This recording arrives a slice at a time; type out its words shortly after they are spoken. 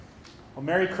Well,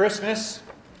 Merry Christmas.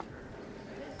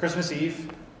 Christmas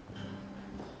Eve.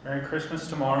 Merry Christmas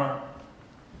tomorrow.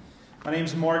 My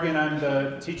name's Morgan. I'm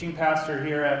the teaching pastor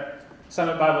here at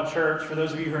Summit Bible Church. For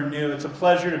those of you who are new, it's a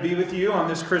pleasure to be with you on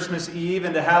this Christmas Eve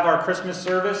and to have our Christmas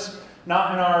service,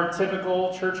 not in our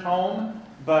typical church home,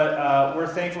 but we're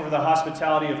thankful for the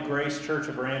hospitality of Grace Church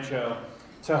of Rancho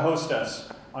to host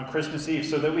us on Christmas Eve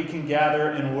so that we can gather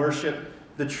and worship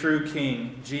the true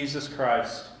King, Jesus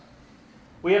Christ.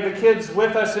 We have the kids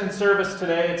with us in service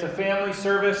today. It's a family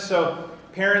service, so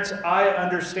parents, I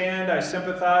understand, I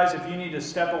sympathize. If you need to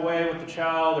step away with the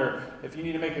child or if you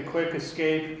need to make a quick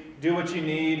escape, do what you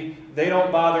need. They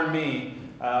don't bother me.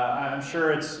 I'm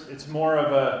sure it's more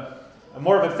of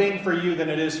a thing for you than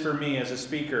it is for me as a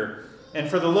speaker. And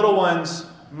for the little ones,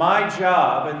 my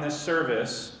job in this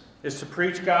service is to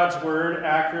preach God's word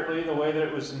accurately, the way that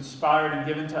it was inspired and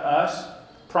given to us,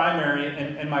 primary.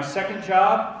 And my second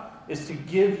job is to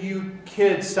give you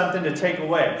kids something to take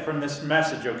away from this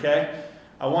message, okay?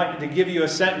 I want to give you a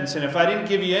sentence, and if I didn't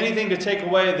give you anything to take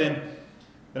away,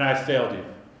 then I failed you,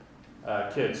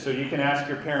 kids. So you can ask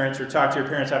your parents or talk to your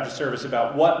parents after service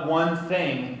about what one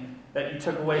thing that you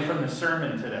took away from the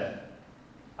sermon today.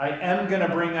 I am going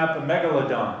to bring up a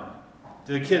megalodon.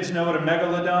 Do the kids know what a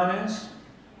megalodon is?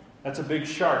 That's a big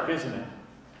shark, isn't it?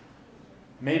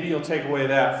 Maybe you'll take away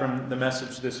that from the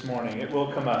message this morning. It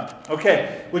will come up.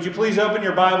 Okay, would you please open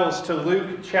your Bibles to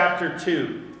Luke chapter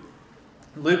 2.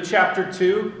 Luke chapter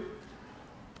 2.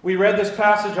 We read this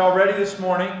passage already this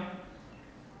morning,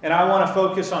 and I want to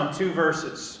focus on two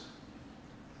verses.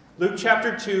 Luke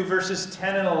chapter 2, verses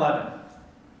 10 and 11.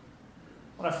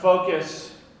 I want to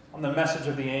focus on the message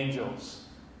of the angels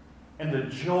and the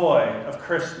joy of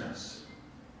Christmas.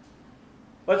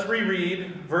 Let's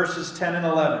reread verses 10 and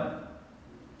 11.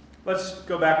 Let's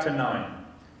go back to 9.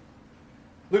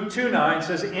 Luke 2:9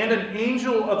 says, "And an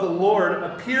angel of the Lord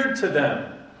appeared to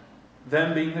them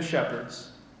being the shepherds.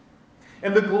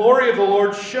 And the glory of the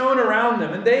Lord shone around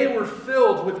them, and they were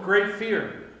filled with great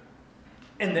fear.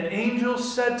 And the angel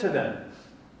said to them,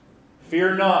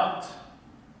 'Fear not.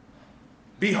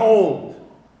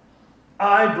 Behold,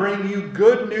 I bring you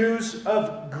good news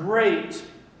of great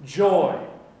joy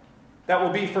that will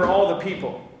be for all the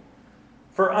people.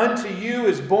 For unto you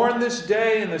is born this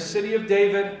day in the city of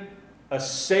David a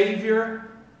Savior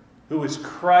who is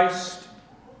Christ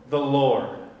the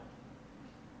Lord.'"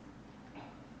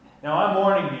 Now I'm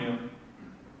warning you,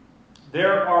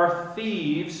 there are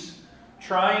thieves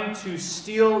trying to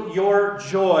steal your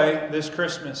joy this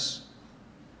Christmas.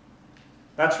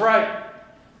 That's right.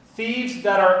 Thieves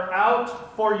that are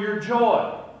out for your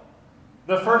joy.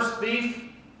 The first thief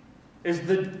is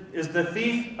the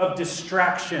thief of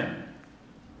distraction.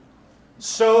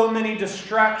 So many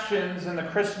distractions in the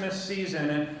Christmas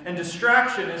season, and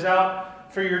distraction is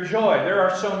out for your joy. There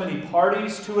are so many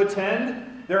parties to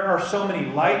attend. There are so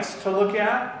many lights to look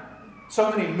at.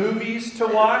 So many movies to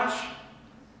watch.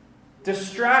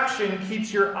 Distraction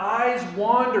keeps your eyes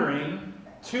wandering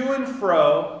to and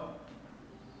fro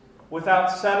without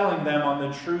settling them on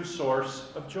the true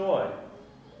source of joy.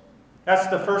 That's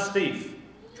the first thief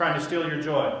trying to steal your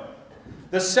joy.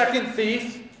 The second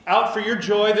thief out for your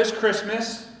joy this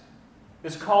Christmas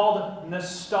is called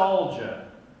nostalgia.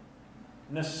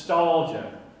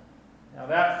 Nostalgia. Now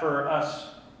that for us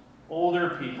older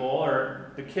people,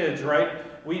 or the kids, right?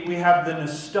 We have the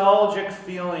nostalgic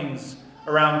feelings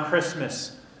around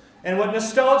Christmas. And what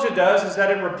nostalgia does is that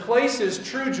it replaces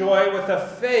true joy with a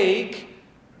fake,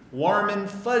 warm and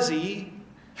fuzzy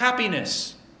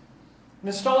happiness.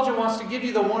 Nostalgia wants to give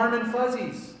you the warm and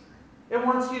fuzzies. It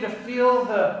wants you to feel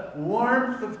the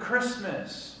warmth of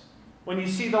Christmas when you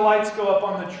see the lights go up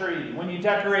on the tree, when you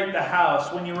decorate the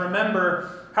house, when you remember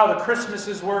how the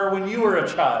Christmases were when you were a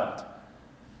child.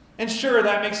 And sure,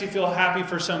 that makes you feel happy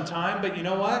for some time, but you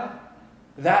know what?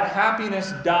 That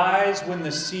happiness dies when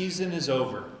the season is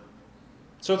over.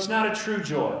 So it's not a true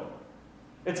joy.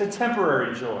 It's a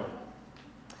temporary joy.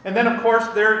 And then, of course,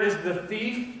 there is the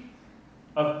thief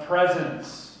of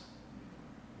presents.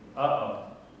 Uh-oh.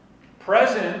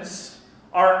 Presents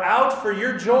are out for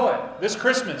your joy this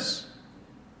Christmas.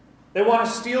 They want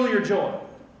to steal your joy.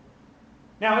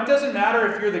 Now, it doesn't matter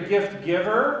if you're the gift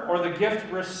giver or the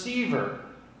gift receiver.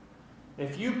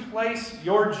 If you place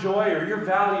your joy or your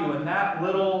value in that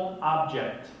little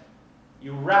object,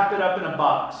 you wrap it up in a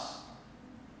box,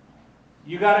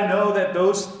 you got to know that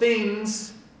those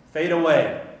things fade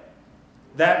away.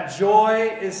 That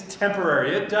joy is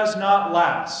temporary. It does not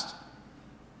last.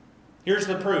 Here's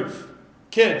the proof.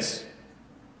 Kids,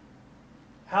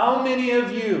 how many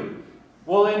of you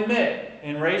will admit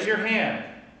and raise your hand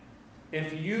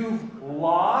if you've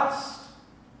lost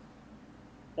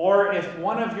or if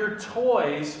one of your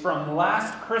toys from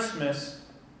last Christmas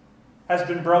has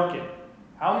been broken.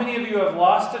 How many of you have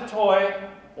lost a toy,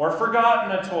 or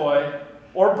forgotten a toy,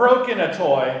 or broken a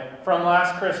toy from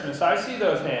last Christmas? I see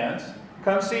those hands.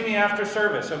 Come see me after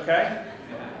service, okay?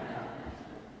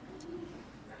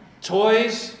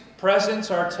 Toys, presents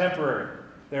are temporary.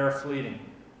 They are fleeting.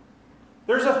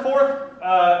 There's a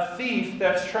fourth thief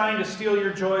that's trying to steal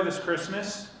your joy this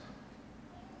Christmas.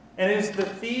 And it's the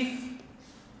thief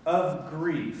of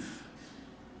grief.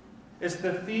 It's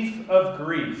the thief of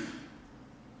grief.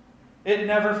 It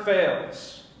never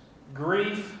fails.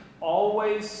 Grief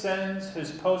always sends his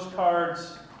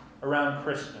postcards around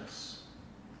Christmas.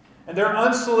 And they're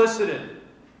unsolicited.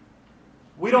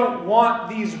 We don't want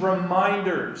these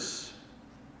reminders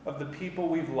of the people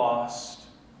we've lost,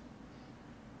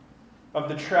 of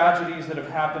the tragedies that have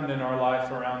happened in our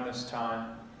life around this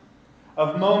time,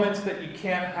 of moments that you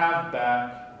can't have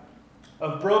back,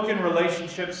 of broken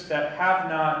relationships that have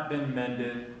not been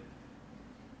mended,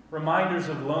 reminders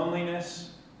of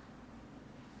loneliness.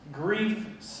 Grief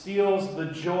steals the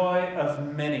joy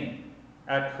of many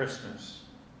at Christmas.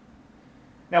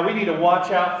 Now we need to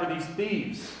watch out for these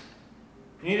thieves.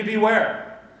 You need to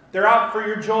beware. They're out for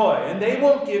your joy, and they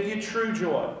won't give you true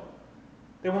joy.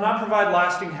 They will not provide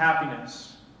lasting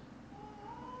happiness.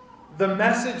 The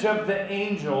message of the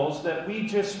angels that we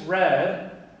just read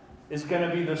is going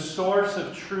to be the source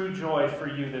of true joy for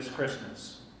you this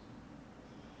Christmas.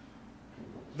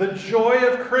 The joy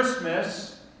of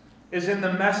Christmas is in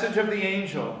the message of the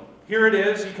angel. Here it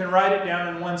is. You can write it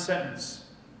down in one sentence.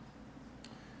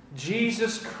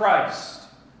 Jesus Christ,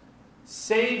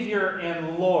 Savior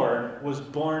and Lord, was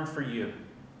born for you.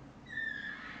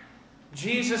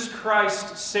 Jesus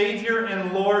Christ, Savior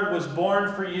and Lord, was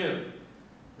born for you.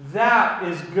 That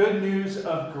is good news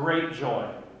of great joy,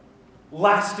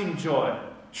 lasting joy,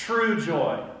 true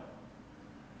joy.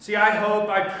 See, I hope,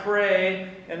 I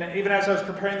pray, and even as I was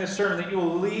preparing this sermon, that you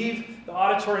will leave the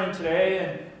auditorium today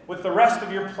and with the rest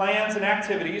of your plans and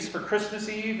activities for Christmas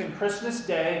Eve and Christmas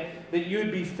Day, that you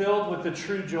would be filled with the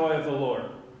true joy of the Lord.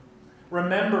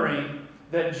 Remembering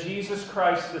that Jesus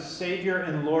Christ, the Savior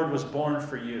and Lord, was born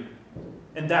for you.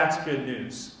 And that's good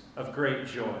news of great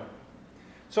joy.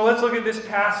 So let's look at this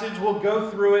passage. We'll go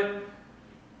through it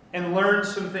and learn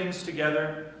some things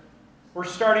together. We're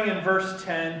starting in verse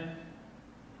 10.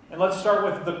 And let's start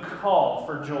with the call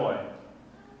for joy.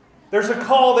 There's a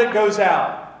call that goes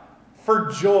out for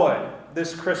joy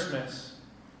this Christmas.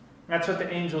 That's what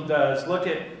the angel does. Look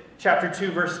at chapter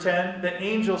 2, verse 10. The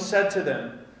angel said to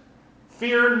them,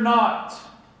 "Fear not."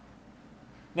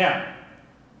 Now,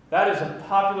 that is a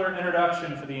popular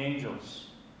introduction for the angels.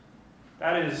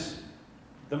 That is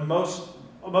the most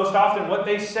often what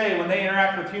they say when they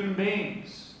interact with human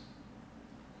beings.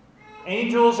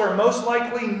 Angels are most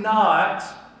likely not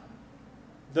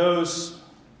those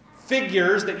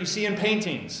figures that you see in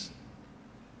paintings,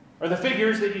 or the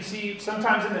figures that you see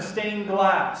sometimes in the stained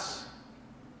glass,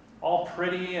 all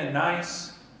pretty and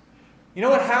nice. You know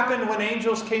what happened when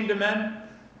angels came to men?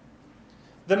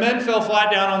 The men fell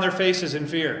flat down on their faces in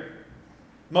fear,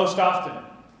 most often.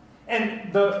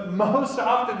 And most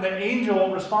often the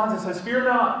angel responds and says, "Fear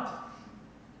not."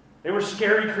 They were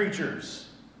scary creatures,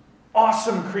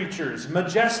 awesome creatures,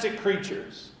 majestic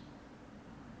creatures.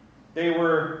 They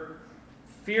were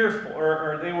fearful,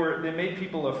 or they made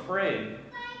people afraid.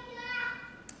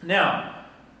 Now,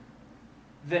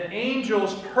 the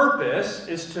angel's purpose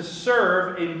is to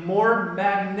serve a more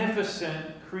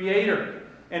magnificent creator.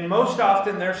 And most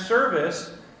often their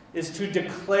service is to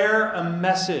declare a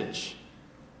message.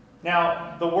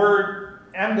 Now, the word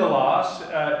angelos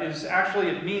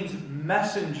it means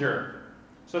messenger.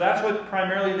 So that's what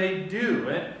primarily they do.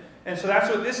 And so that's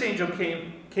what this angel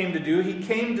came to do. He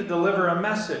came to deliver a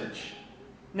message.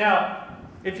 Now,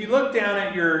 if you look down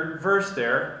at your verse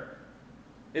there,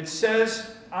 it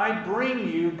says, "I bring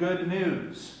you good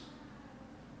news."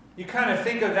 You kind of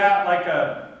think of that like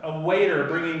a waiter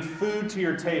bringing food to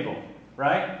your table,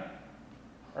 right?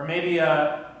 Or maybe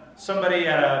somebody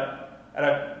at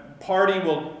a party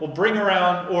will bring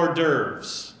around hors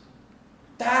d'oeuvres.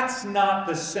 That's not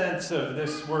the sense of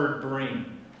this word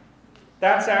 "bring."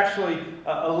 That's actually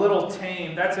a little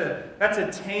tame. That's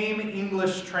a tame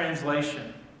English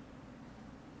translation.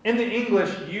 In the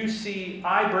English, you see,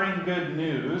 "I bring good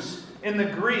news." In the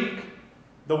Greek,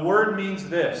 the word means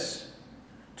this: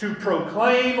 to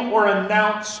proclaim or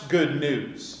announce good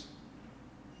news.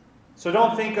 So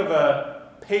don't think of a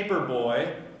paper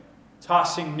boy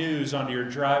tossing news onto your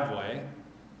driveway.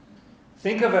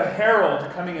 Think of a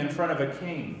herald coming in front of a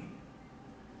king.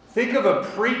 Think of a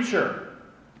preacher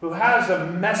who has a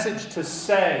message to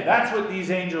say. That's what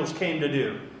these angels came to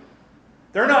do.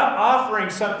 They're not offering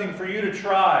something for you to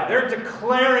try. They're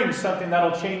declaring something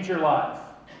that'll change your life.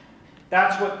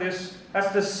 That's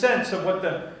the sense of what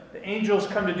the angels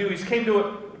come to do. He's came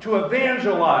to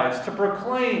evangelize, to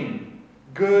proclaim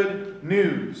good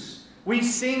news. We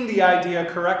sing the idea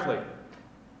correctly.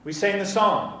 We sang the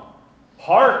song,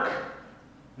 hark.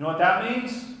 You know what that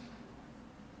means?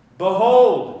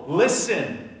 Behold,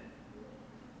 listen.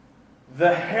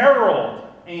 The herald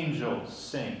angels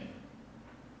sing.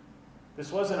 This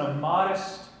wasn't a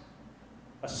modest,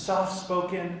 a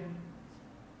soft-spoken,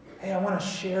 hey, I want to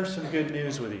share some good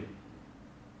news with you.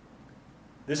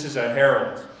 This is a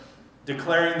herald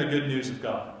declaring the good news of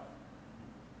God.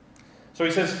 So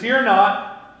he says, fear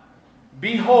not,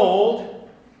 behold,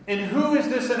 and who is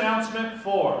this announcement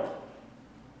for?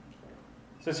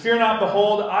 He says, fear not,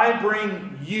 behold, I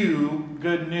bring you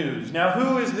good news. Now,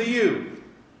 who is the you?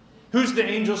 Who's the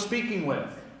angel speaking with?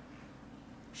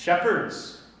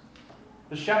 Shepherds.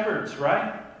 The shepherds,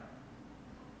 right?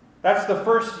 That's the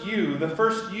first you. The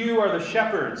first you are the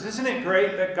shepherds. Isn't it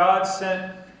great that God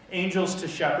sent angels to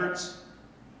shepherds?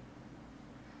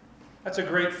 That's a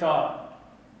great thought.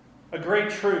 A great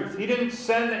truth. He didn't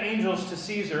send the angels to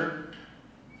Caesar.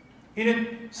 He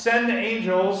didn't send the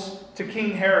angels to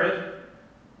King Herod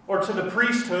or to the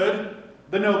priesthood,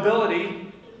 the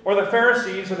nobility, or the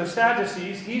Pharisees or the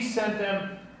Sadducees. He sent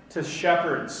them to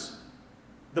shepherds,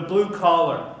 the blue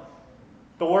collar,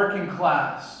 the working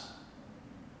class,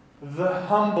 the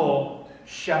humble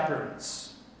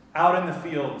shepherds out in the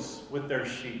fields with their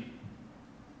sheep.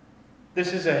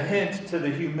 This is a hint to the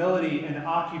humility and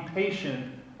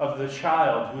occupation of the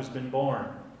child who has been born.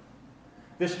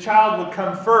 This child would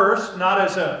come first, not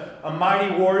as a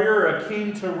mighty warrior or a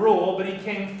king to rule, but he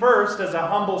came first as a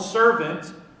humble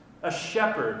servant, a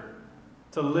shepherd,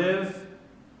 to live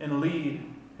and lead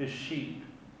his sheep,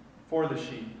 for the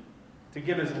sheep, to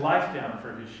give his life down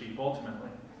for his sheep, ultimately.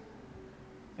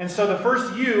 And so the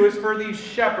first you is for these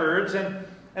shepherds,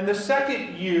 and the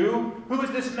second you, who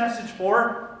is this message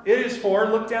for? It is for,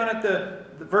 look down at the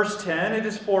verse 10, it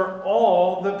is for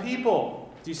all the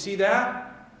people. Do you see that?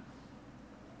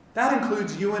 That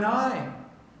includes you and I.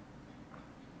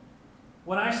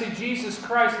 When I say Jesus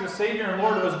Christ, the Savior and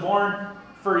Lord, was born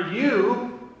for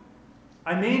you,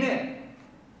 I mean it.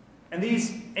 And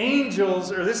these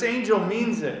angels, or this angel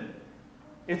means it.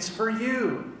 It's for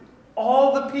you.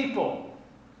 All the people,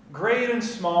 great and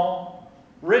small,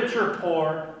 rich or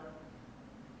poor,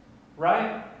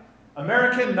 right?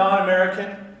 American,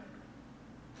 non-American,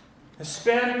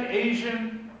 Hispanic,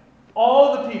 Asian,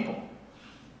 all the people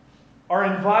are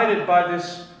invited by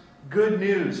this good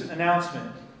news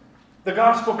announcement. The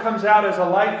gospel comes out as a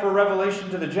light for revelation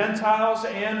to the Gentiles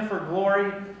and for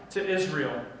glory to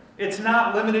Israel. It's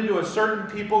not limited to a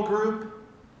certain people group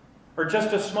or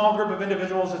just a small group of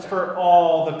individuals. It's for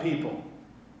all the people.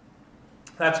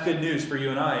 That's good news for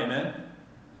you and I, amen?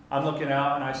 I'm looking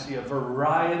out and I see a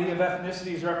variety of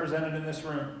ethnicities represented in this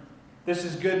room. This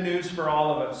is good news for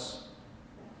all of us.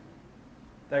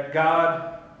 That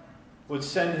God would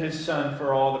send his Son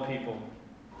for all the people.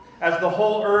 As the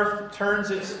whole earth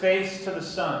turns its face to the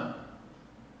sun,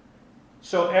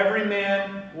 so every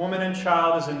man, woman, and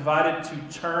child is invited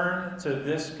to turn to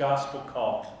this gospel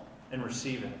call and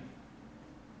receive it.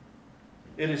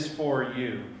 It is for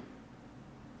you.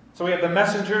 So we have the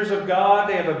messengers of God.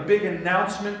 They have a big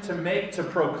announcement to make, to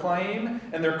proclaim,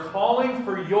 and they're calling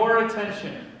for your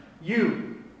attention.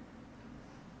 You.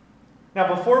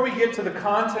 Now, before we get to the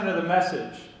content of the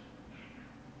message,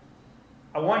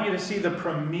 I want you to see the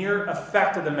premier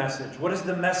effect of the message. What does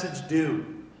the message do?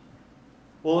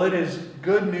 Well, it is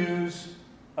good news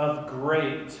of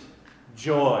great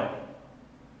joy.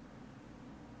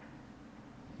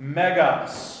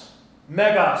 Megas.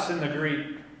 Megas in the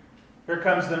Greek. Here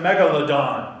comes the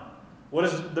megalodon. What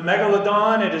is the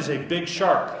megalodon? It is a big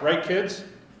shark, right, kids?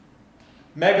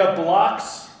 Mega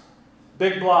blocks,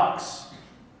 big blocks.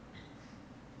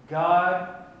 God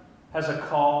has a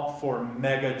call for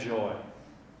mega joy.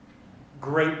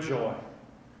 Great joy.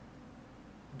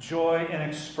 Joy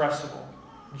inexpressible.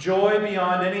 Joy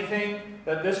beyond anything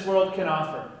that this world can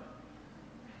offer.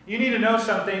 You need to know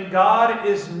something. God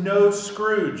is no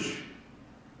Scrooge.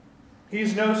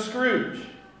 He's no Scrooge.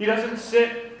 He doesn't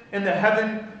sit in the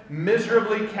heaven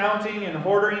miserably counting and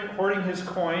hoarding his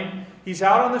coin. He's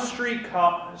out on the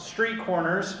street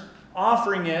corners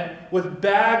offering it with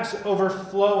bags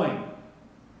overflowing.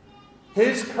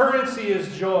 His currency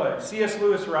is joy. C.S.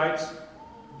 Lewis writes,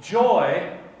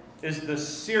 joy is the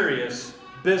serious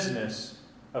business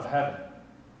of heaven.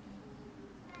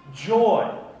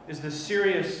 Joy is the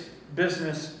serious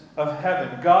business of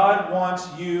heaven. God wants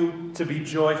you to be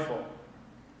joyful,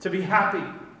 to be happy.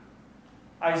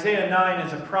 Isaiah 9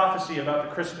 is a prophecy about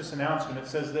the Christmas announcement. It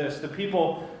says this: the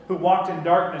people who walked in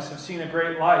darkness have seen a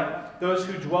great light. Those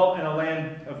who dwelt in a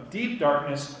land of deep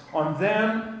darkness, on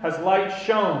them has light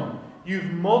shone.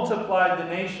 You've multiplied the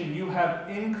nation. You have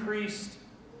increased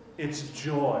its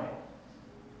joy.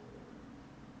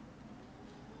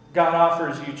 God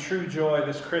offers you true joy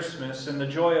this Christmas, and the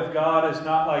joy of God is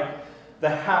not like the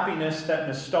happiness that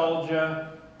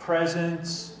nostalgia,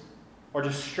 presents, or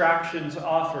distractions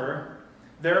offer.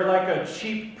 They're like a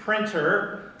cheap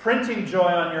printer printing joy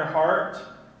on your heart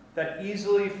that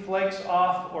easily flakes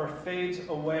off or fades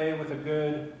away with a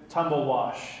good tumble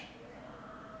wash.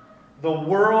 The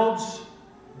world's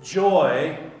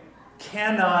joy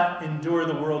cannot endure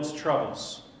the world's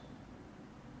troubles.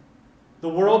 The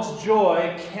world's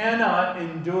joy cannot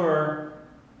endure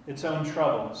its own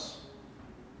troubles.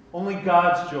 Only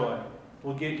God's joy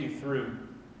will get you through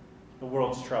the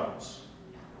world's troubles.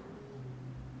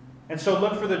 And so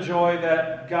look for the joy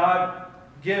that God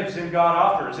gives and God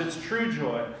offers. It's true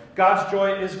joy. God's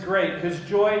joy is great. His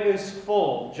joy is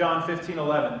full, John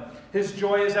 15:11. His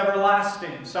joy is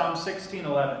everlasting, Psalm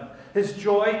 16:11. His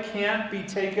joy can't be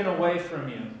taken away from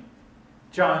you,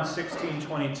 John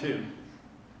 16:22.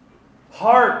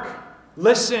 Hark,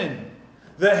 listen,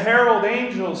 the herald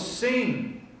angels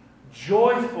sing,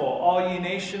 joyful, all ye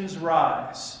nations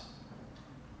rise.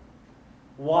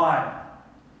 Why?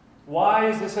 Why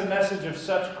is this a message of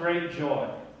such great joy?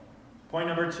 Point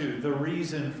number 2, the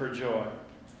reason for joy.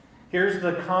 Here's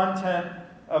the content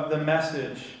of the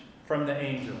message from the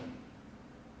angel.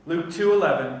 Luke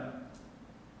 2:11.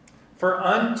 For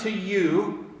unto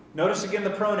you, notice again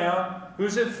the pronoun,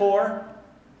 who's it for?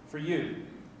 For you.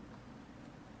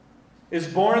 Is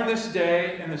born this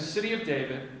day in the city of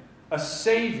David a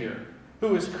Savior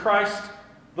who is Christ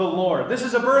the Lord. This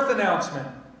is a birth announcement.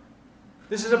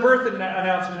 This is a birth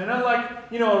announcement. And unlike,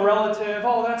 a relative,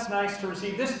 oh, that's nice to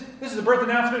receive. This is a birth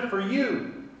announcement for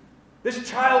you. This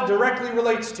child directly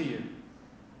relates to you.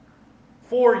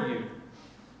 For you.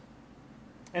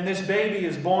 And this baby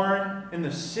is born in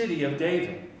the city of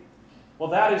David. Well,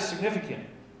 that is significant.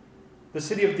 The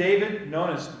city of David,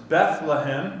 known as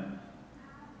Bethlehem,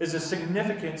 is a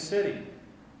significant city.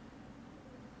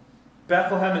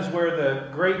 Bethlehem is where the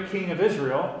great king of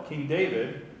Israel, King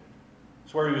David,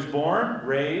 is where he was born,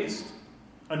 raised,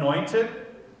 anointed,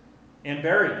 and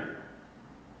buried.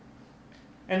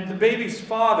 And the baby's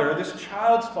father, this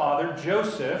child's father,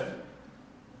 Joseph,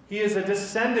 he is a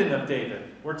descendant of David.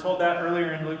 We're told that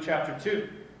earlier in Luke chapter 2.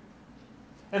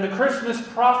 And the Christmas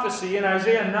prophecy in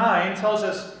Isaiah 9 tells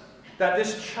us that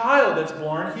this child that's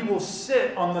born, he will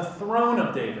sit on the throne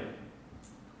of David,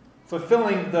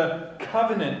 fulfilling the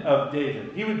covenant of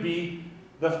David. He would be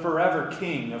the forever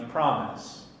king of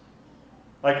promise.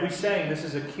 Like we sang, this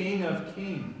is a King of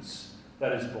Kings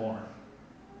that is born.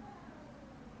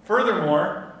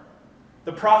 Furthermore,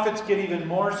 the prophets get even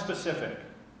more specific.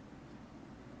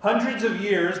 Hundreds of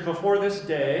years before this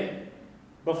day,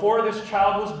 before this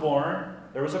child was born,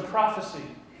 there was a prophecy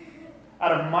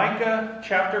out of Micah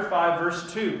chapter 5,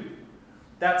 verse 2,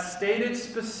 that stated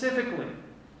specifically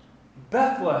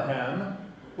Bethlehem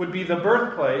would be the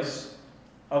birthplace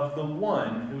of the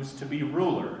one who's to be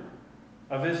ruler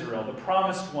of Israel, the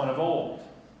promised one of old.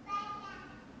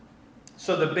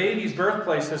 So the baby's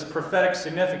birthplace has prophetic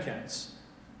significance,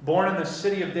 born in the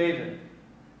city of David.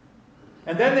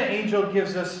 And then the angel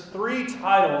gives us 3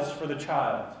 titles for the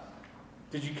child.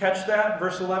 Did you catch that?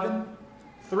 Verse 11?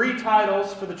 3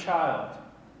 titles for the child.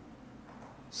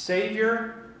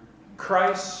 Savior,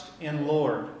 Christ, and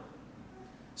Lord.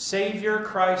 Savior,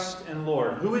 Christ, and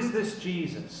Lord. Who is this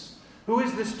Jesus? Who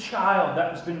is this child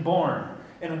that has been born?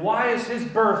 And why is his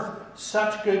birth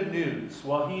such good news?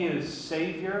 Well, he is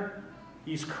Savior,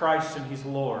 he's Christ, and he's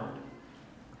Lord.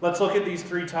 Let's look at these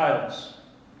 3 titles.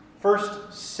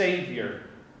 First, Savior.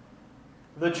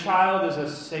 The child is a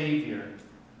Savior.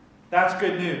 That's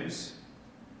good news.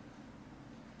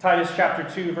 Titus chapter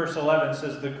 2, verse 11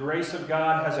 says, the grace of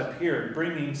God has appeared,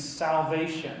 bringing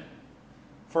salvation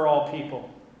for all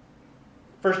people.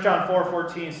 1 John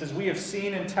 4:14 says, we have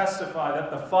seen and testify that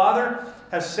the Father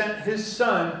has sent his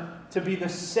Son to be the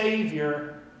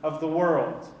Savior of the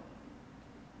world.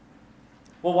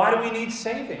 Well, why do we need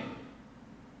saving?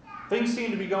 Things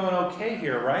seem to be going okay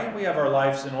here, right? We have our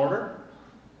lives in order.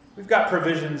 We've got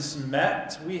provisions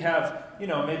met. We have,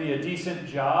 maybe a decent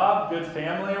job, good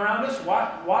family around us.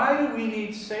 Why do we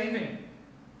need saving?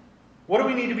 What do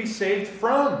we need to be saved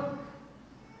from?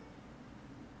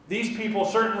 These people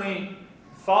certainly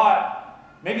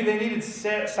thought Maybe they needed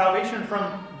salvation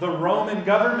from the Roman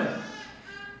government,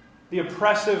 the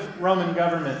oppressive Roman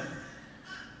government.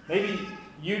 Maybe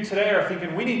you today are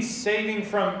thinking, we need saving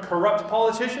from corrupt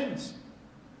politicians.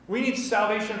 We need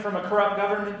salvation from a corrupt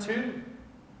government too.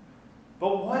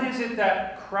 But what is it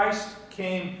that Christ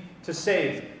came to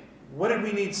save? What did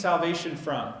we need salvation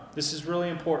from? This is really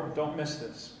important. Don't miss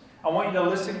this. I want you to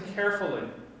listen carefully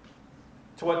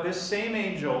to what this same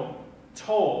angel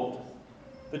told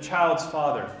the child's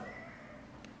father,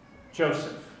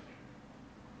 Joseph.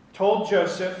 Told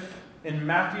Joseph in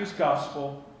Matthew's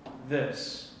Gospel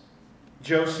this: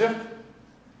 Joseph,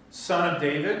 son of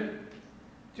David,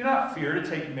 do not fear to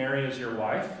take Mary as your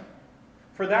wife,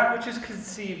 for that which is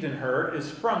conceived in her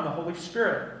is from the Holy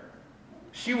Spirit.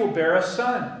 She will bear a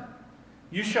son.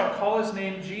 You shall call his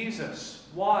name Jesus.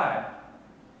 Why?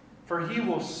 For he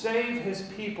will save his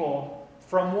people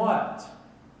from what?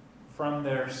 From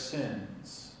their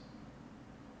sins.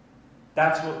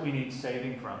 That's what we need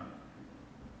saving from.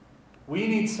 We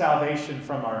need salvation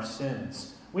from our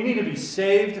sins. We need to be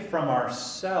saved from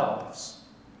ourselves.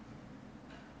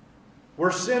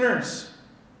 We're sinners.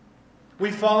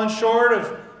 We've fallen short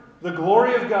of the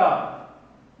glory of God.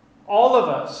 All of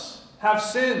us have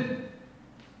sinned.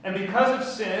 And because of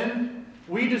sin,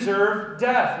 we deserve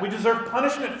death. We deserve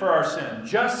punishment for our sin.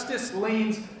 Justice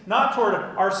leans not toward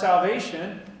our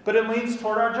salvation, but it leans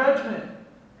toward our judgment.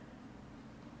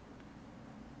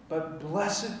 But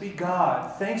blessed be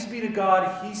God. Thanks be to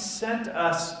God. He sent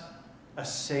us a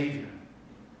Savior.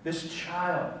 This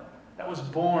child that was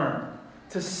born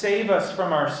to save us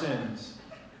from our sins.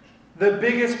 The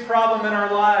biggest problem in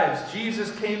our lives,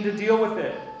 Jesus came to deal with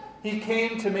it. He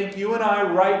came to make you and I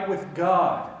right with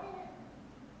God.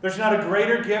 There's not a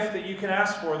greater gift that you can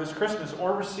ask for this Christmas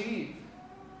or receive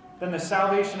than the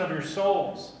salvation of your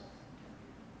souls.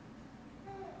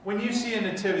 When you see a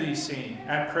nativity scene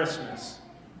at Christmas,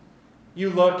 you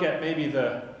look at maybe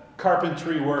the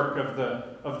carpentry work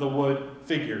of the wood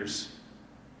figures.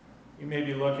 You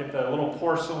maybe look at the little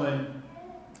porcelain,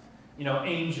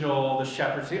 angel, the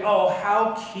shepherd. Say, oh,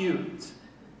 how cute.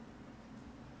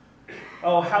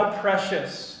 Oh, how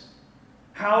precious.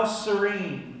 How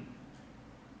serene.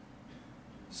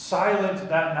 Silent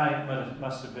that night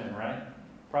must have been, right?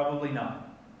 Probably not.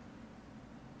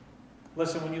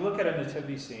 Listen, when you look at a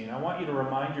nativity scene, I want you to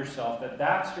remind yourself that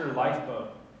that's your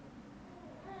lifeboat.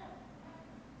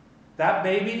 That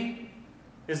baby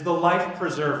is the life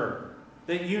preserver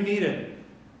that you needed.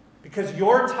 Because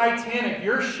your Titanic,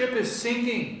 your ship is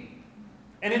sinking.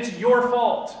 And it's your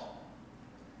fault.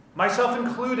 Myself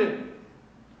included.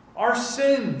 Our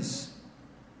sins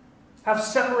have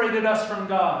separated us from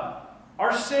God.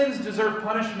 Our sins deserve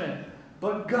punishment.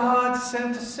 But God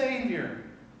sent a Savior.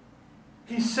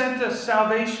 He sent us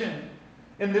salvation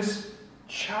in this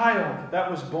child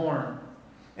that was born.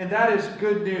 And that is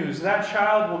good news. That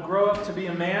child will grow up to be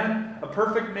a man, a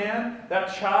perfect man.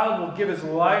 That child will give his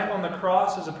life on the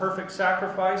cross as a perfect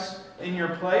sacrifice in your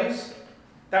place.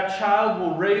 That child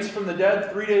will raise from the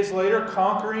dead 3 days later,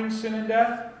 conquering sin and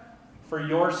death for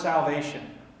your salvation.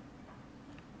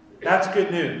 That's good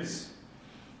news.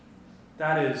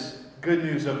 That is good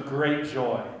news of great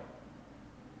joy.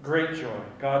 Great joy.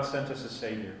 God sent us a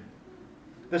Savior.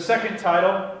 The second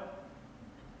title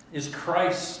is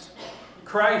Christ.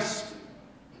 Christ.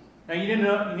 Now you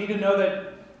need to know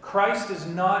that Christ is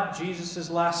not Jesus'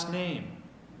 last name.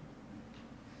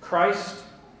 Christ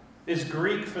is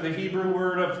Greek for the Hebrew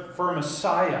word for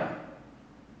Messiah,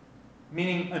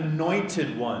 meaning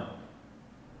anointed one.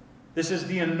 This is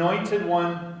the anointed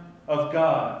one of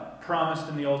God, promised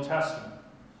in the Old Testament.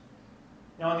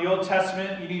 Now, in the Old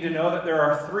Testament, you need to know that there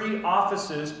are 3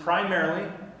 offices primarily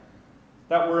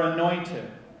that were anointed.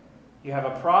 You have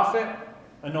a prophet,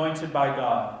 anointed by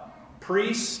God.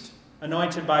 Priest,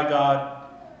 anointed by God.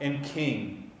 And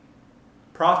king.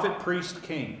 Prophet, priest,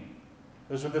 king.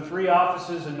 Those are the 3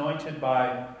 offices anointed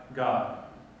by God.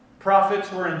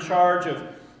 Prophets were in charge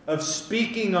of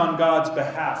speaking on God's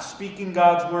behalf, speaking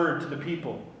God's word to the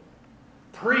people.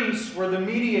 Priests were the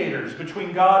mediators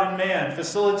between God and man,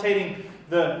 facilitating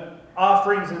the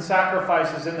offerings and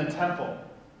sacrifices in the temple.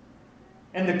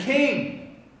 And the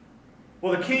king,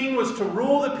 well, the king was to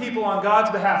rule the people on God's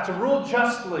behalf, to rule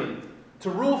justly, to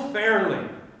rule fairly,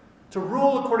 to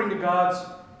rule according to God's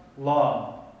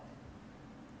law.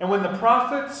 And when the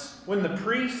prophets, when the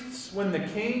priests, when the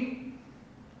king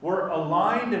were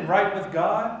aligned and right with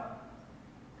God,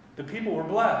 the people were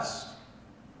blessed.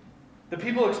 The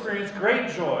people experienced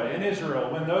great joy in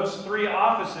Israel when those 3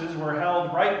 offices were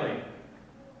held rightly.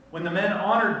 When the men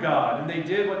honored God and they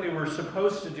did what they were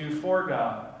supposed to do for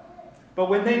God. But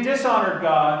when they dishonored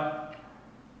God,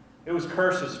 It was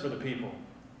curses for the people.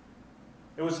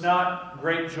 It was not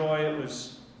great joy, it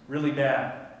was really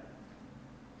bad.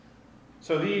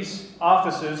 So these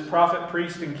offices, prophet,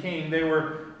 priest, and king, they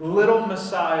were little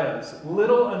messiahs,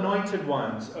 little anointed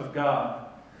ones of God.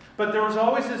 But there was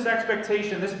always this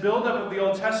expectation, this buildup of the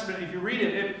Old Testament, if you read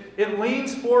it, it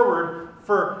leans forward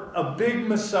for a big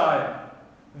Messiah.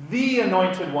 The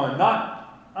anointed one,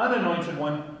 not unanointed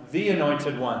one, the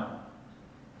anointed one.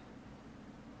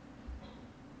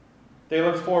 They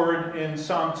look forward in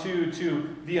Psalm 2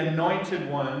 to the anointed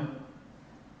one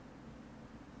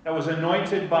that was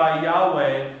anointed by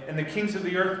Yahweh, and the kings of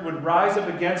the earth would rise up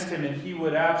against him, and he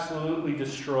would absolutely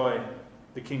destroy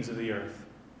the kings of the earth.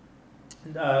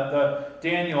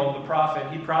 Daniel, the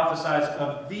prophet, he prophesies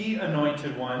of the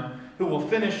anointed one who will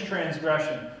finish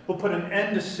transgression, who will put an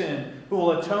end to sin, who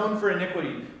will atone for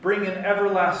iniquity, bring in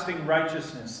everlasting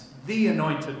righteousness, the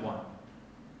anointed one.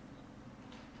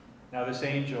 Now this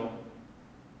angel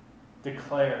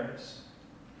declares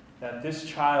that this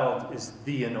child is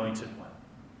the anointed one,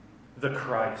 the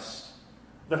Christ,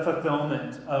 the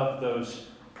fulfillment of those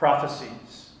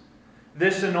prophecies.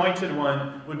 This anointed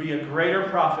one would be a greater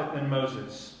prophet than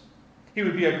Moses. He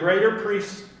would be a greater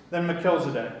priest than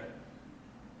Melchizedek.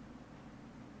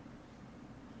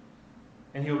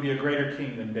 And he will be a greater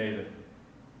king than David.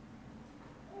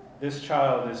 This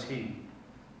child is he.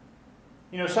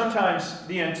 You know, sometimes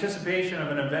the anticipation of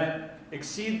an event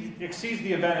exceeds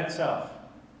the event itself.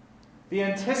 The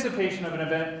anticipation of an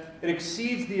event, it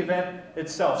exceeds the event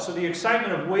itself. So the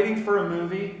excitement of waiting for a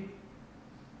movie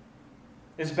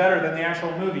is better than the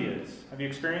actual movie is. Have you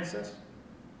experienced this?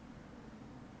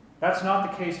 That's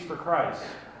not the case for Christ.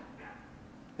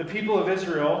 The people of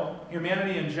Israel,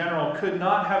 humanity in general, could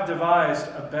not have devised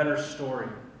a better story.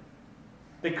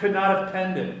 They could not have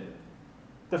penned it.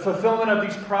 The fulfillment of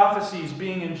these prophecies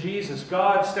being in Jesus,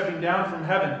 God stepping down from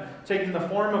heaven, taking the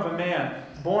form of a man,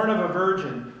 born of a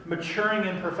virgin, maturing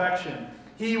in perfection.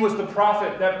 He was the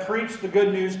prophet that preached the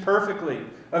good news perfectly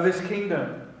of his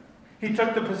kingdom. He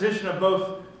took the position of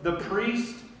both the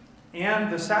priest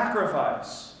and the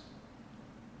sacrifice,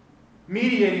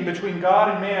 mediating between God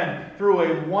and man through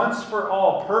a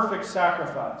once-for-all perfect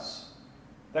sacrifice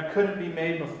that couldn't be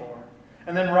made before.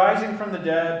 And then rising from the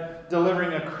dead,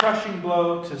 delivering a crushing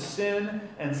blow to sin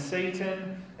and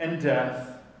Satan and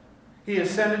death. He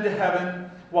ascended to heaven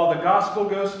while the gospel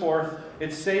goes forth.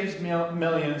 It saves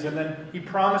millions, and then he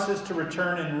promises to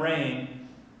return and reign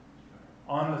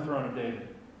on the throne of David.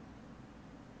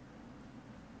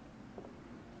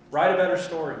 Write a better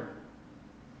story.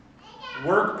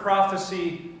 Work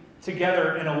prophecy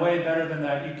together in a way better than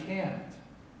that. You can't.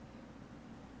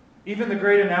 Even the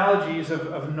great analogies of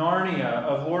Narnia,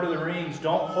 of Lord of the Rings,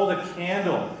 don't hold a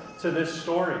candle to this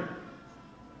story.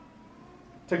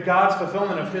 To God's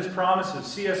fulfillment of his promises.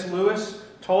 C.S. Lewis,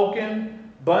 Tolkien,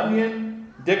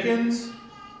 Bunyan, Dickens,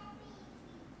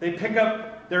 they pick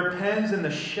up their pens in the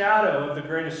shadow of the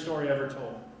greatest story ever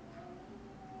told.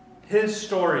 His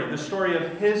story, the story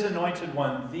of his anointed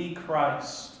one, the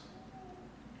Christ.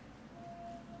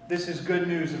 This is good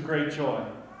news of great joy.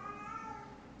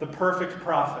 The perfect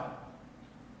prophet,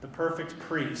 the perfect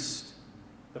priest,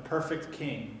 the perfect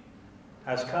king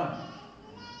has come.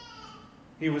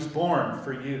 He was born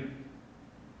for you.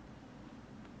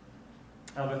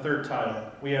 Now the third title.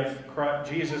 We have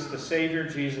Jesus the Savior,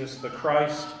 Jesus the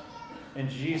Christ, and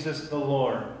Jesus the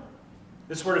Lord.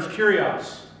 This word is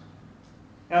kurios.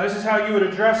 Now this is how you would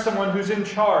address someone who's in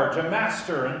charge, a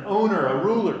master, an owner, a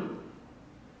ruler.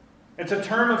 It's a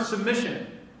term of submission.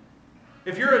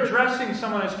 If you're addressing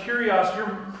someone as kurios,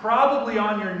 you're probably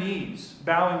on your knees,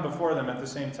 bowing before them at the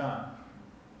same time.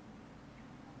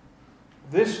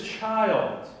 This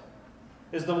child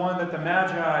is the one that the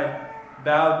Magi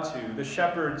bowed to, the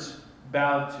shepherds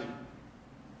bowed to,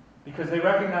 because they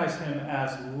recognized him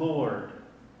as Lord,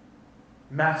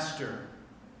 Master,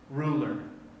 Ruler.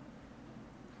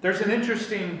 There's an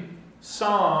interesting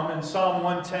psalm in Psalm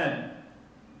 110.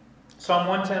 Psalm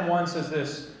 110:1 says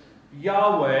this,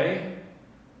 Yahweh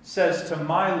says to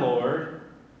my Lord,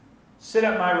 sit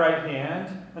at my right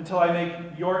hand until I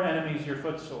make your enemies your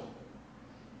footstool.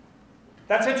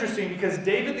 That's interesting because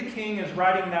David the king is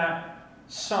writing that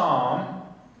psalm,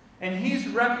 and he's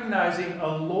recognizing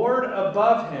a Lord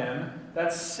above him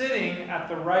that's sitting at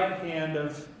the right hand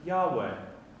of Yahweh.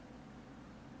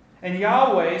 And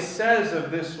Yahweh says of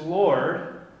this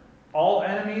Lord, all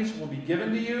enemies will be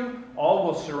given to you, all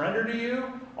will surrender to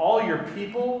you, all your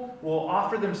people will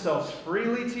offer themselves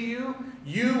freely to you,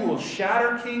 you will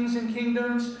shatter kings and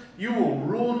kingdoms, you will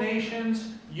rule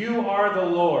nations, you are the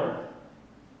Lord.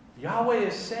 Yahweh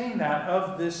is saying that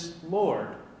of this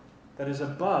Lord that is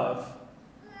above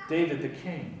David the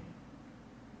king.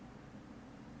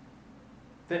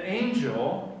 The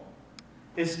angel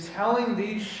is telling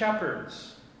these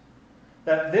shepherds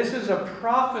that this is a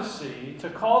prophecy to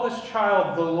call this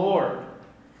child the Lord.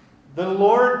 The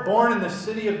Lord born in the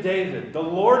city of David. The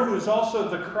Lord who is also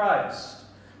the Christ.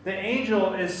 The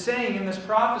angel is saying in this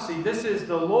prophecy, this is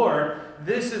the Lord.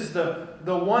 This is the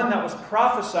one that was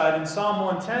prophesied in Psalm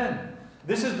 110.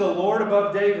 This is the Lord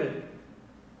above David.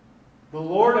 The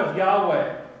Lord of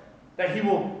Yahweh, that he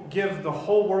will give the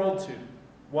whole world to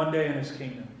one day in his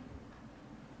kingdom.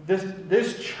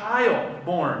 This child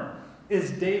born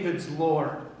is David's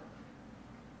Lord,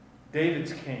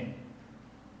 David's king.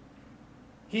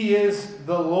 He is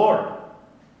the Lord.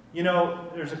 You know,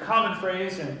 there's a common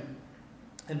phrase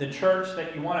in the church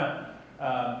that you want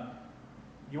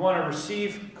to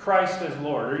receive Christ as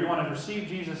Lord, or you want to receive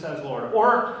Jesus as Lord.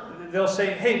 Or they'll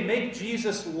say, hey, make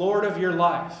Jesus Lord of your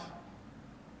life.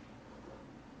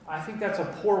 I think that's a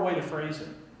poor way to phrase it.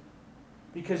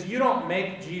 Because you don't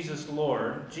make Jesus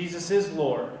Lord. Jesus is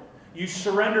Lord. You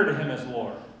surrender to him as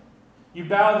Lord. You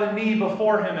bow the knee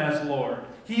before him as Lord.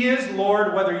 He is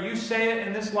Lord whether you say it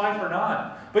in this life or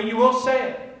not. But you will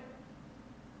say it.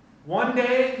 One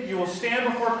day you will stand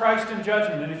before Christ in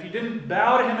judgment. And if you didn't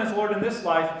bow to him as Lord in this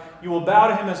life, you will bow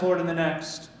to him as Lord in the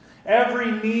next.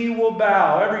 Every knee will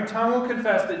bow. Every tongue will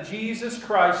confess that Jesus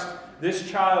Christ, this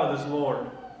child, is Lord.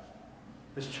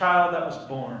 This child that was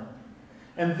born.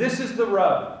 And this is the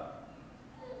rub.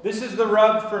 This is the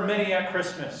rub for many at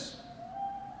Christmas.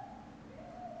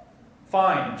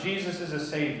 Fine, Jesus is a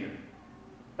Savior.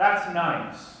 That's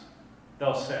nice,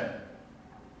 they'll say.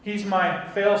 He's my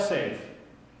fail-safe.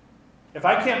 If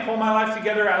I can't pull my life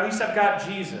together, at least I've got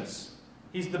Jesus.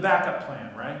 He's the backup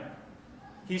plan, right?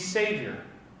 He's Savior.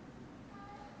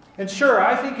 And sure,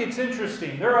 I think it's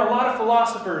interesting. There are a lot of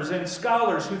philosophers and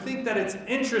scholars who think that it's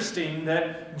interesting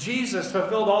that Jesus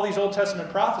fulfilled all these Old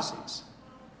Testament prophecies.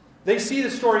 They see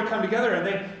the story come together and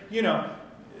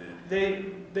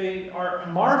they are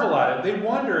marvel at it. They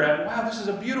wonder at, wow, this is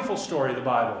a beautiful story of the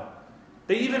Bible.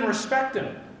 They even respect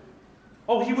him.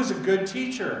 Oh, he was a good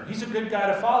teacher. He's a good guy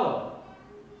to follow.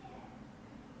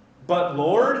 But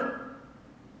Lord,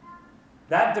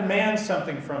 that demands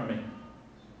something from me.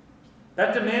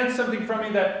 That demands something from me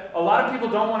that a lot of people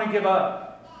don't want to give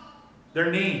up. Their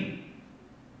knee.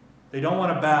 They don't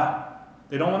want to bow.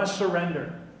 They don't want to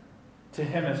surrender to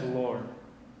him as Lord.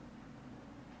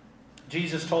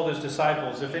 Jesus told his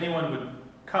disciples, if anyone would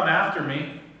come after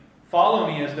me, follow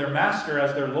me as their master,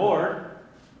 as their Lord,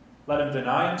 let him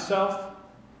deny himself,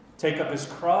 take up his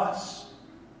cross,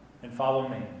 and follow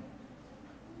me.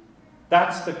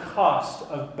 That's the cost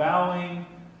of bowing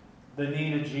the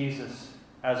knee to Jesus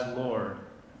as Lord.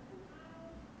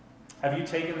 Have you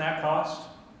taken that cost?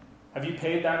 Have you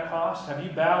paid that cost? Have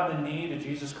you bowed the knee to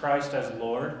Jesus Christ as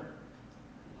Lord?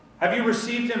 Have you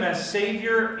received him as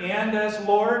Savior and as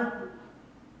Lord?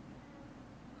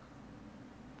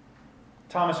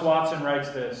 Thomas Watson writes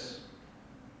this: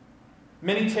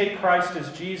 many take Christ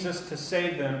as Jesus to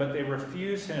save them, but they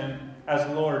refuse him as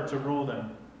Lord to rule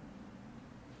them.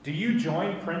 Do you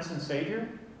join Prince and Savior?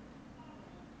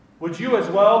 Would you as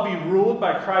well be ruled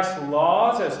by Christ's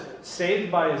laws as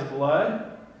saved by his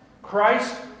blood?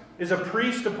 Christ is a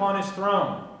priest upon his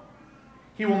throne.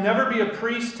 He will never be a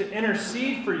priest to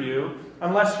intercede for you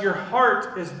unless your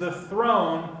heart is the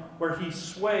throne where he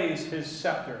sways his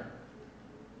scepter.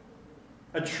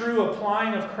 A true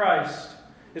applying of Christ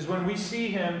is when we see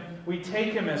him, we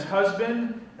take him as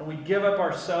husband, and we give up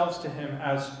ourselves to him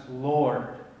as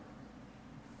Lord.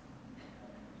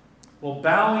 Well,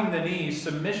 bowing the knee,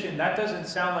 submission, that doesn't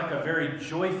sound like a very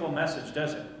joyful message,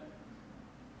 does it?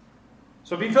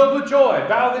 So be filled with joy.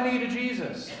 Bow the knee to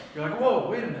Jesus. You're like, whoa,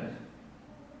 wait a minute.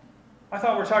 I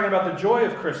thought we were talking about the joy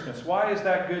of Christmas. Why is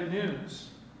that good news?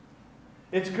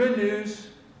 It's good news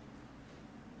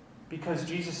because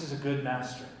Jesus is a good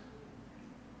master.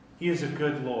 He is a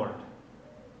good Lord.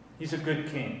 He's a good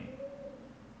king.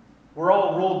 We're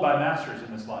all ruled by masters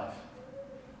in this life.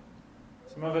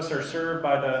 Some of us are served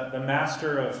by the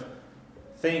master of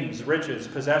things, riches,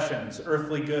 possessions,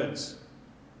 earthly goods.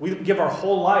 We give our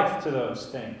whole life to those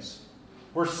things.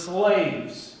 We're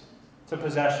slaves to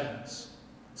possessions.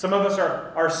 Some of us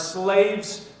are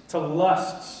slaves to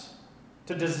lusts,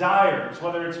 to desires,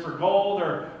 whether it's for gold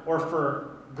or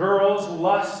for girls,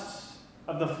 lusts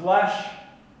of the flesh,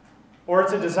 or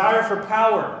it's a desire for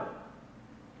power,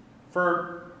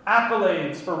 for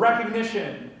accolades, for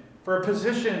recognition, for a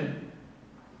position.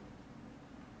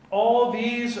 All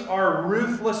these are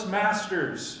ruthless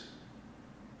masters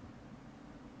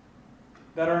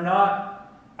that are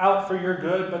not out for your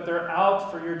good, but they're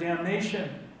out for your damnation.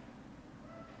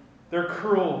 They're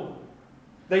cruel.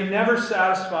 They never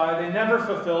satisfy. They never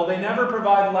fulfill. They never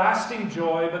provide lasting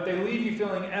joy, but they leave you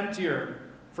feeling emptier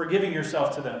for giving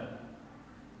yourself to them.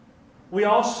 We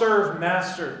all serve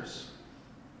masters.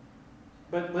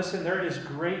 But listen, there is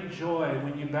great joy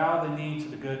when you bow the knee to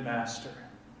the good master.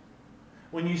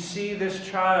 When you see this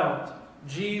child,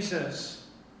 Jesus,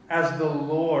 as the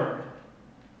Lord.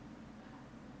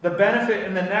 The benefit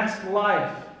in the next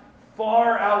life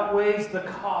far outweighs the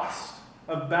cost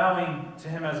of bowing to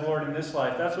him as Lord in this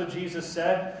life. That's what Jesus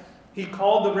said. He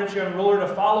called the rich young ruler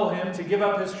to follow him, to give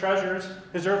up his treasures,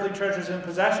 his earthly treasures and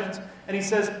possessions. And he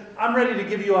says, I'm ready to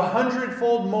give you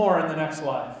 100-fold more in the next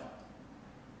life.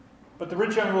 But the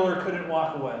rich young ruler couldn't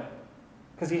walk away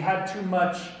because he had too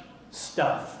much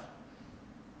stuff,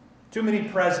 too many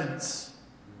presents,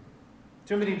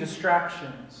 too many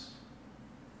distractions.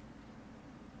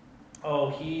 Oh,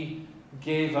 he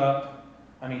gave up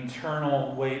an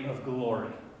eternal weight of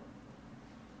glory,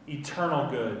 eternal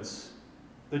goods,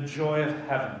 the joy of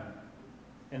heaven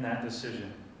in that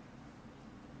decision.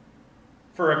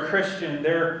 For a Christian,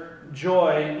 their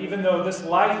joy, even though this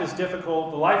life is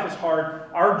difficult, the life is hard,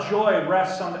 our joy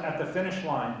rests at the finish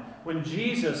line. When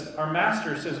Jesus, our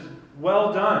Master, says,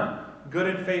 well done, good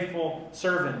and faithful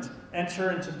servant,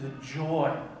 enter into the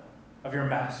joy of your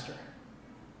Master.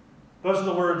 Those are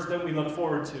the words that we look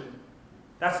forward to.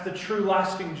 That's the true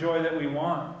lasting joy that we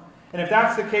want. And if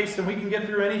that's the case, then we can get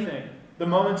through anything, the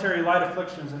momentary light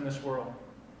afflictions in this world.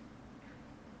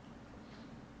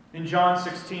 In John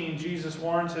 16, Jesus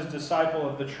warns his disciple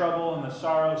of the trouble and the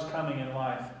sorrows coming in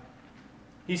life.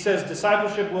 He says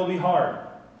discipleship will be hard.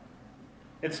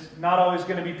 It's not always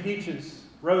going to be peaches,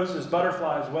 roses,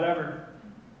 butterflies, whatever.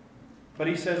 But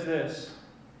he says this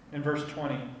in verse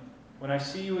 20, when I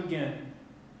see you again,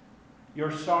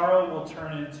 your sorrow will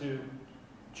turn into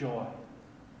joy.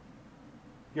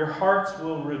 Your hearts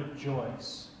will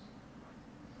rejoice.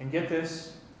 And get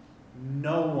this,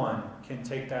 no one can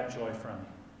take that joy from you.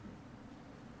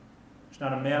 There's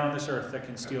not a man on this earth that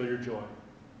can steal your joy.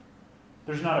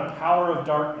 There's not a power of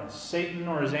darkness, Satan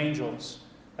or his angels,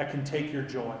 that can take your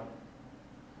joy.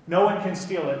 No one can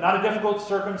steal it. Not a difficult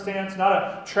circumstance, not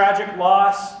a tragic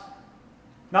loss,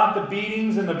 not the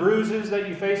beatings and the bruises that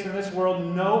you face in this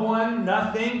world. No one,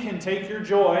 nothing can take your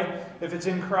joy if it's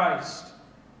in Christ.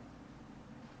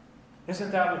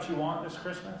 Isn't that what you want this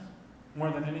Christmas?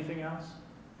 More than anything else?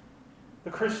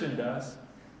 The Christian does.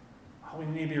 Oh, we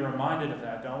need to be reminded of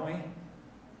that, don't we?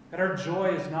 That our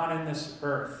joy is not in this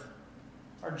earth.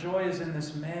 Our joy is in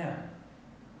this man,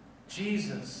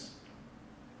 Jesus.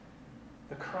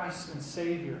 The Christ and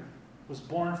Savior was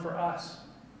born for us,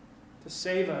 to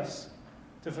save us,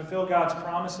 to fulfill God's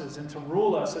promises, and to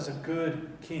rule us as a good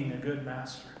king, a good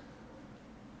master.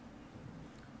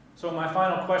 So my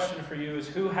final question for you is,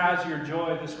 who has your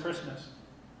joy this Christmas?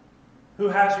 Who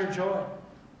has your joy?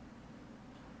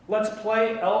 Let's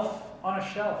play elf on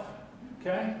a shelf,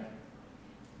 okay?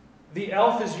 The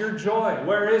elf is your joy.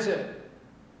 Where is it?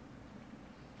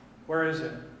 Where is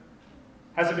it?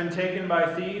 Has it been taken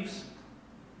by thieves?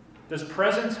 Does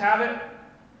presents have it?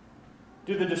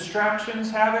 Do the distractions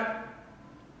have it?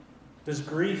 Does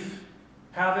grief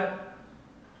have it?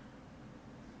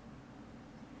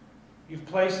 You've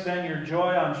placed then your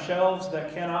joy on shelves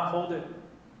that cannot hold it.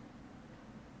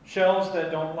 Shelves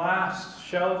that don't last.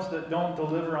 Shelves that don't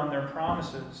deliver on their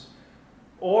promises.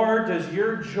 Or does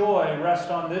your joy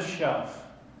rest on this shelf?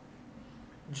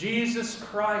 Jesus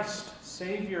Christ,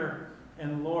 Savior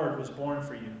and Lord, was born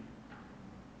for you.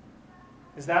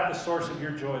 Is that the source of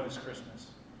your joy this Christmas?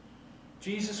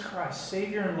 Jesus Christ,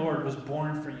 Savior and Lord, was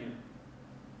born for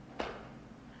you.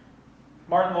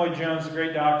 Martin Lloyd-Jones, the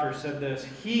great doctor, said this: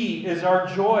 He is our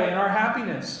joy and our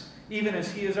happiness, even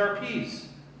as He is our peace.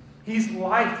 He's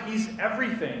life. He's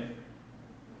everything.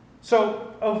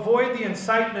 So avoid the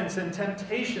incitements and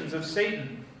temptations of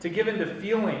Satan to give in to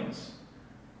feelings.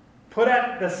 Put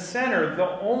at the center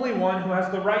the only one who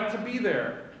has the right to be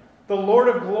there, the Lord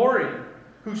of glory,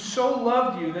 who so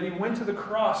loved you that He went to the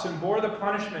cross and bore the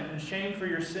punishment and shame for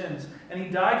your sins, and He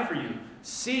died for you.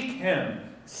 Seek Him.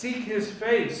 Seek His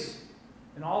face,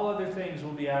 and all other things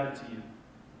will be added to you.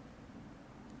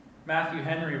 Matthew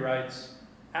Henry writes,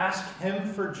 ask Him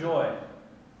for joy.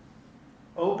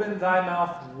 Open thy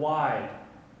mouth wide,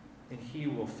 and He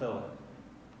will fill it.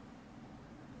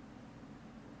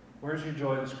 Where's your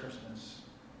joy this Christmas?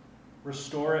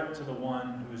 Restore it to the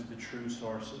one who is the true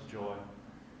source of joy.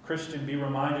 Christian, be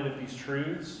reminded of these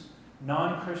truths.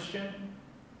 Non-Christian,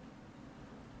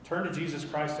 turn to Jesus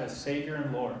Christ as Savior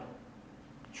and Lord.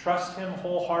 Trust Him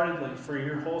wholeheartedly for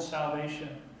your whole salvation,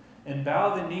 and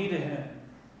bow the knee to Him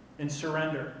in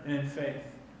surrender and in faith.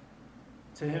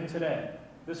 to him today,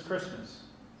 this Christmas,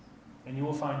 and you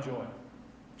will find joy,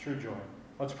 true joy.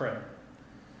 Let's pray.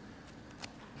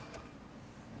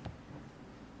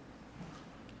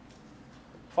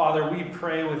 Father, we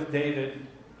pray with David,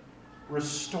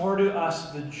 restore to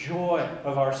us the joy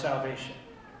of our salvation.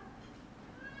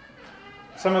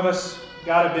 Some of us,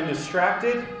 God, have been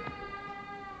distracted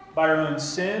by our own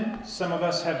sin. Some of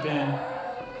us have been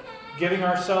giving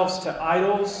ourselves to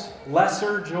idols,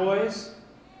 lesser joys.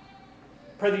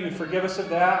 Pray that you would forgive us of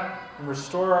that and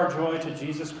restore our joy to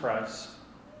Jesus Christ,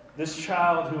 this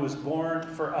child who was born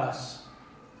for us,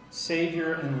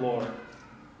 Savior and Lord.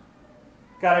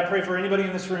 God, I pray for anybody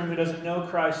in this room who doesn't know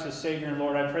Christ as Savior and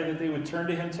Lord. I pray that they would turn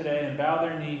to him today and bow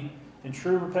their knee in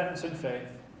true repentance and faith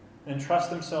and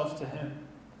entrust themselves to him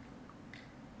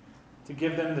to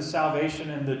give them the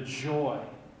salvation and the joy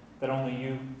that only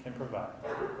you can provide.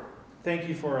 Thank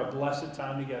you for a blessed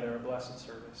time together, a blessed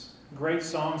service. Great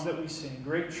songs that we sing,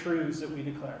 great truths that we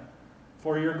declare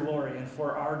for your glory and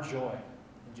for our joy.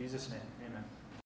 In Jesus' name.